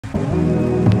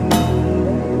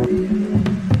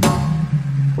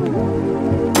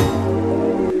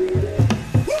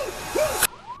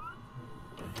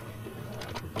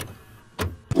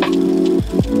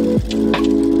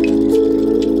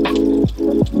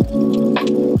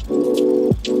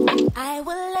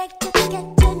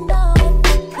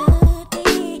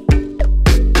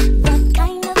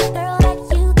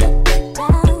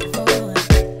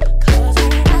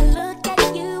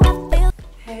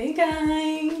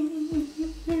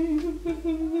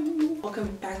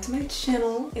back to my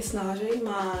channel. It's Najja,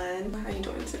 Iman. How are you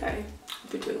doing today?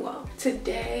 Hope you're doing well.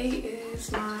 Today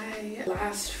is my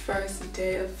first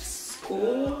day of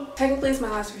school. Technically it's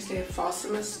my first day of fall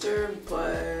semester,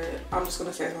 but I'm just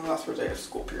gonna say it's my first day of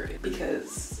school period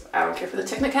because I don't care for the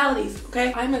technicalities,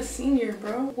 okay? I'm a senior,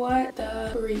 bro. What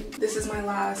the freak? This is my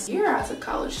last year as a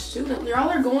college student. Y'all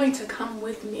are going to come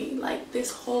with me like this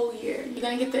whole year. You're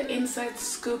gonna get the inside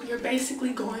scoop. You're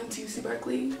basically going to UC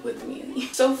Berkeley with me.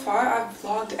 So far I've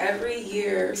vlogged every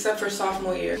year except for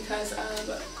sophomore year because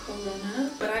of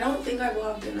Corona, but I don't think I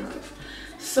vlogged enough.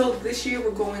 So this year we're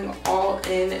going all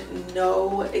in,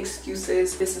 no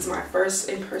excuses. This is my first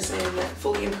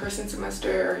fully in-person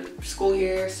semester or school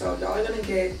year, so y'all are gonna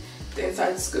get the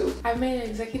inside scoop. I've made an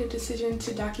executive decision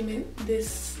to document this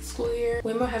school year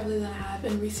way more heavily than I have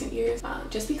in recent years,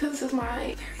 just because this is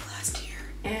my very last year.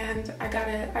 And I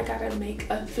gotta make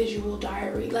a visual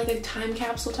diary, like a time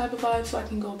capsule type of vibe, so I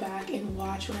can go back and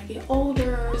watch when I get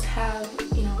older, just have,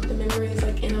 you know, the memories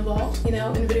like in a vault, you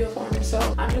know, in video form. So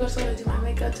I'm gonna go to do my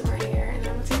makeup, do my hair, and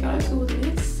I'm gonna take y'all to school with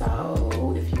me.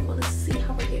 So if you wanna see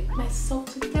how I get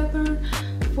myself together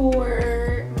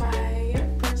for my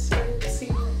first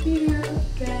senior year,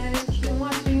 then keep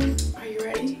watching. Are you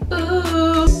ready?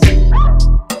 Ooh.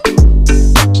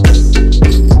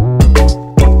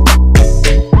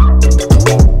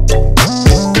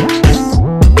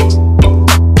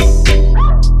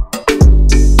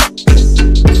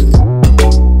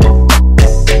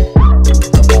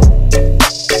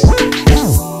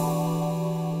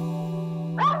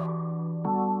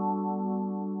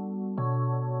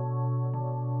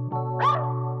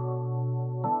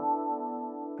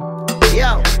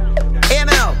 Yo, hear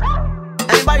me now.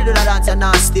 Anybody do that dance and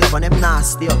nasty up and them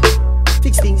nasty up.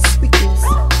 Fix things, quick things.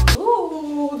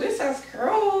 Ooh, this has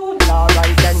curled.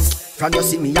 Alright then, from you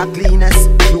see me a cleanest.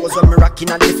 Clothes when me rocking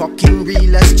at the fucking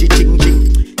realest. Ching-ching,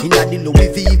 in a the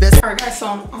Louis V vest. Alright guys, so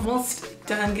I'm almost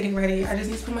done getting ready. I just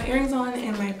need to put my earrings on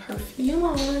and my perfume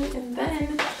on, and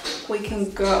then we can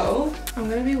go. I'm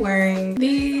gonna be wearing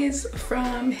these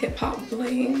from Hip Hop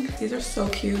Bling. These are so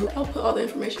cute. I'll put all the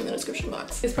information in the description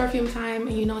box. It's perfume time,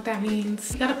 and you know what that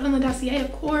means. You gotta put on the dossier,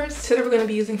 of course. Today we're gonna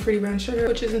be using Fruity Brown Sugar,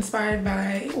 which is inspired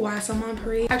by YSL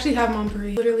Monterey. I actually have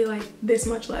Monterey, literally like this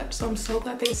much left. So I'm so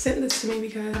glad they sent this to me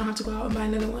because I don't have to go out and buy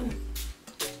another one.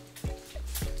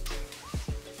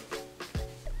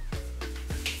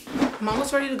 I'm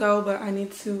almost ready to go, but I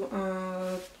need to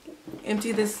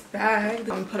empty this bag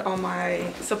and put all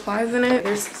my supplies in it.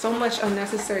 There's so much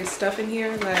unnecessary stuff in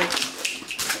here, like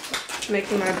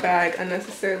making my bag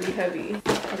unnecessarily heavy.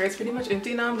 Okay, it's pretty much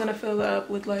empty now. I'm gonna fill it up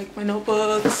with like my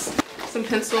notebooks, some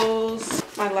pencils,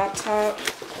 my laptop.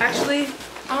 Actually,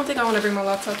 I don't think I want to bring my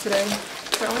laptop today.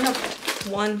 So I only have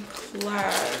one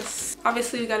class.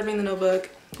 Obviously, we gotta bring the notebook.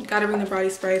 Gotta bring the body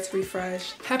spray to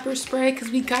refresh. Pepper spray, because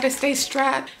we gotta stay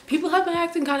strapped. People have been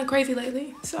acting kind of crazy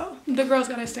lately, so the girls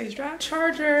gotta stay strapped.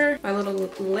 Charger, my little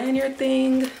lanyard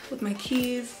thing with my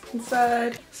keys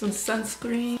inside, some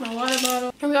sunscreen, my water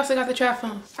bottle, and we also got the trap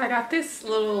phone. I got this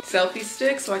little selfie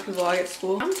stick so I can vlog at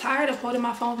school. I'm tired of holding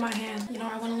my phone with my hand. You know,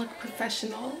 I want to look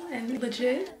professional and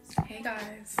legit. Hey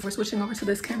guys, we're switching over to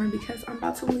this camera because I'm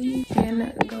about to leave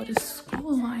and go to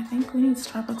school. I think we need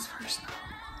Starbucks first though.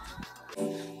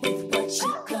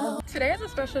 Today is a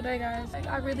special day, guys. Like,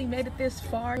 I really made it this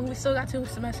far, and we still got 2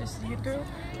 semesters to get through,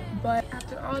 but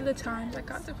after all the times I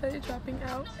contemplated dropping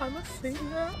out, I'm a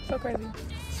senior. So crazy.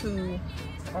 To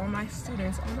all my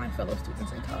students, all my fellow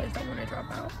students in college that want to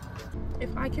drop out,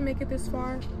 if I can make it this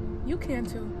far, you can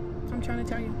too. I'm trying to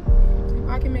tell you, if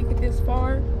I can make it this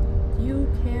far, you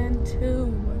can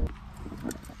too.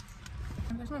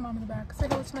 There's my mom in the back. Say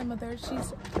hello to my mother.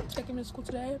 She's taking me to school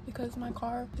today because my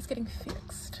car is getting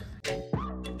fixed.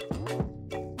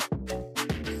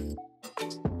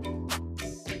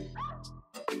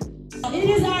 It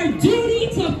is our duty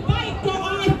to fight for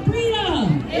our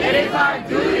freedom. It is our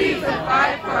duty to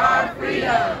fight for our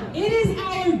freedom. It is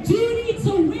our duty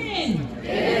to win.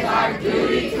 It is our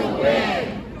duty to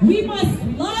win. We must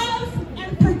love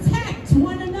and protect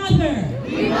one another.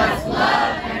 We must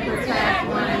love and protect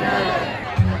one another.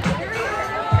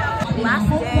 Last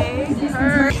day,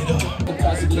 her.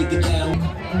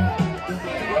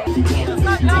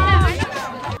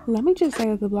 Let me just say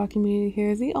that the Black community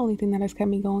here is the only thing that has kept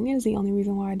me going. It is the only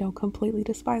reason why I don't completely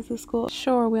despise this school.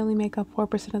 Sure, we only make up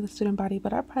 4% of the student body,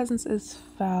 but our presence is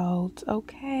felt,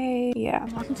 okay? Yeah.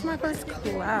 Welcome to my first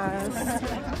class.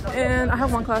 And I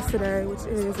have one class today, which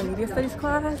is a media studies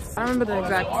class. I don't remember the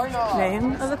exact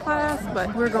name of the class,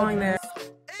 but we're going there.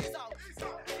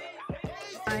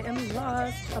 I am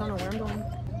lost. I don't know where I'm going.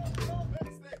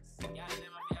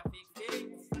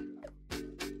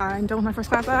 I'm done with my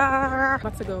first class.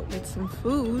 About to go eat some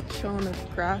food, chill on the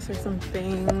grass or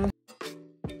something.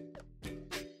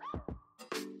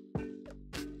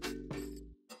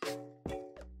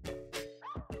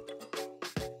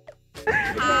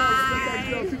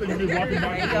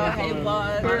 There you go. Hey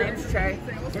vlog. My name's Trey.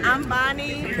 I'm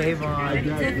Bonnie. Hey Vaughn.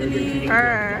 Tiffany.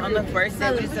 Her. On the first day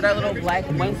we just did our little Black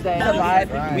Wednesday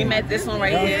vibe. We met this one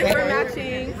right here. We're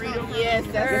matching. Yes,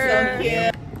 that's so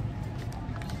cute.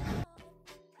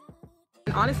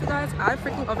 Honestly guys, I've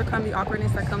freaking overcome the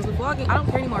awkwardness that comes with vlogging. I don't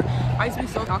care anymore. I used to be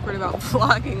so awkward about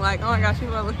vlogging, like, oh my gosh,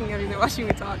 people are looking at me, they're watching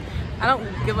me talk. I don't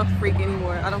give a freak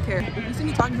anymore. I don't care. If you see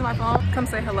me talking to my phone, come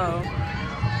say hello.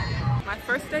 My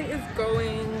first day is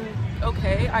going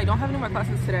okay. I don't have any more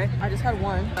classes today. I just had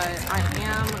one, but I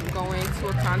am going to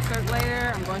a concert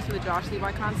later. I'm going to the Josh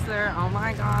Levi concert. Oh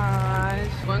my gosh.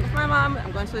 I'm going with my mom.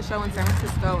 I'm going to the show in San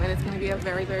Francisco, and it's going to be a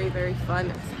very, very, very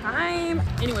fun time.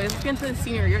 Anyways, let's get into the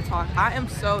senior year talk. I am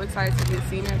so excited to be a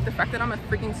senior. The fact that I'm a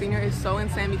freaking senior is so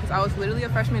insane because I was literally a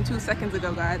freshman 2 seconds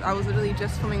ago, guys. I was literally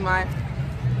just filming my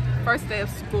first day of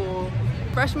school.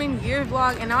 Freshman year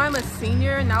vlog, and now I'm a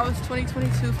senior. Now it's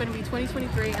 2022, finna be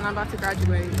 2023, and I'm about to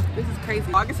graduate. This is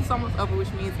crazy. August is almost over, which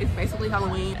means it's basically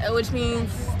Halloween, which means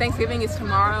Thanksgiving is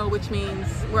tomorrow, which means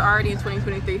we're already in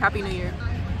 2023. Happy New Year.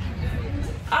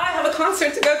 I have a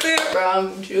concert to go to. Bro,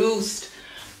 I'm juiced.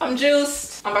 I'm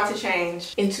juiced. I'm about to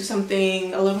change into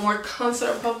something a little more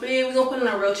concert appropriate. We're gonna put in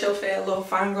a real chill fit, a little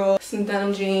fine girl, some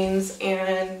denim jeans,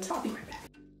 and I'll be right back.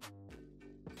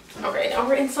 Okay, now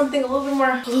we're in something a little bit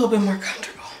more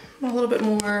comfortable, a little bit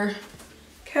more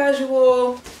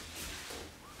casual.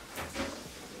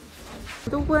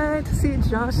 The way to see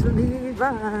Josh Levi.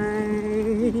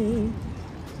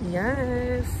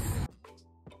 Yes.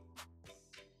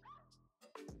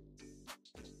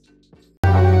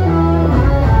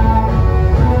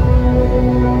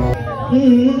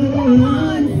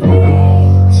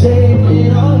 Take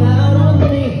it all out on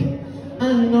me. I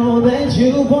know that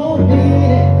you won't need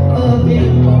it. A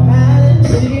bit more hide and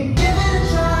seek. Give it a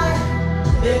try,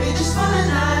 baby, just for the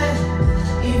night.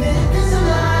 Even if it's a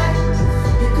lie,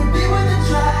 it could be worth a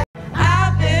try.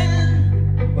 I've been,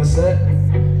 what's that?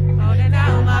 Holding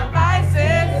down my vices.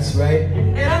 That's right.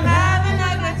 And I'm having a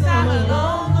good time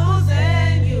alone,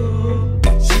 losing you.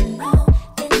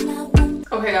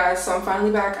 Okay guys, so I'm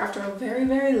finally back after a very,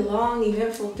 very long,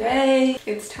 eventful day.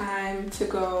 It's time to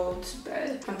go to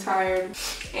bed. I'm tired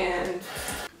and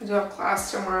I do have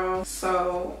class tomorrow,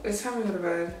 so it's time to go to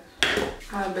bed.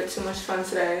 I had a bit too much fun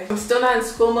today. I'm still not in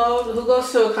school mode. Who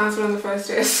goes to a concert on the first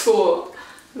day of school?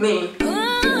 Me.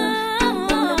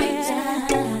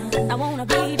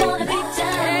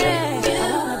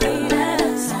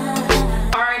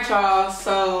 Alright y'all,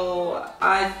 so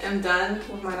I am done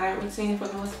with my night routine for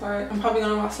the most part. I'm probably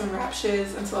gonna watch some rap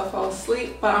shiz until I fall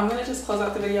asleep, but I'm gonna just close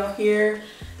out the video here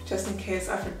just in case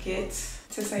I forget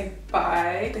to say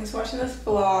bye. Thanks for watching this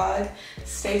vlog.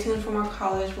 Stay tuned for more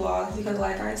college vlogs because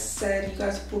like I said, you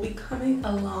guys will be coming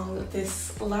along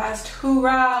this last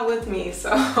hoorah with me.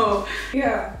 So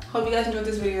yeah, hope you guys enjoyed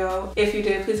this video. If you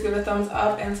did, please give it a thumbs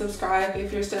up and subscribe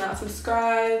if you're still not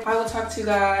subscribed. I will talk to you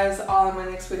guys all in my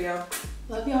next video.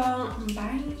 Love y'all.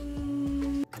 Bye.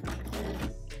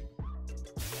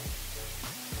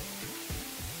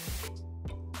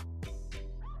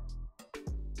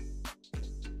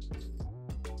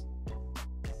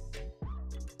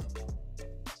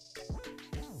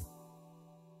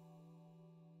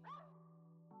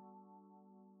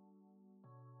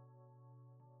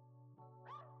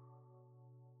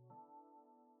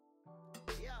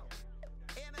 Yo,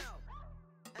 Iman,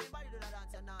 anybody do that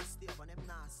dance and nasty up and them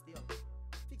nasty up?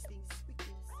 Fix things, quick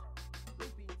things,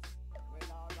 loopings.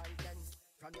 Well, alright then.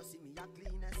 From you see me a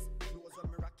cleanest, clothes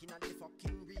when me rocking and the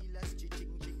fucking realest. Ching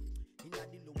ching.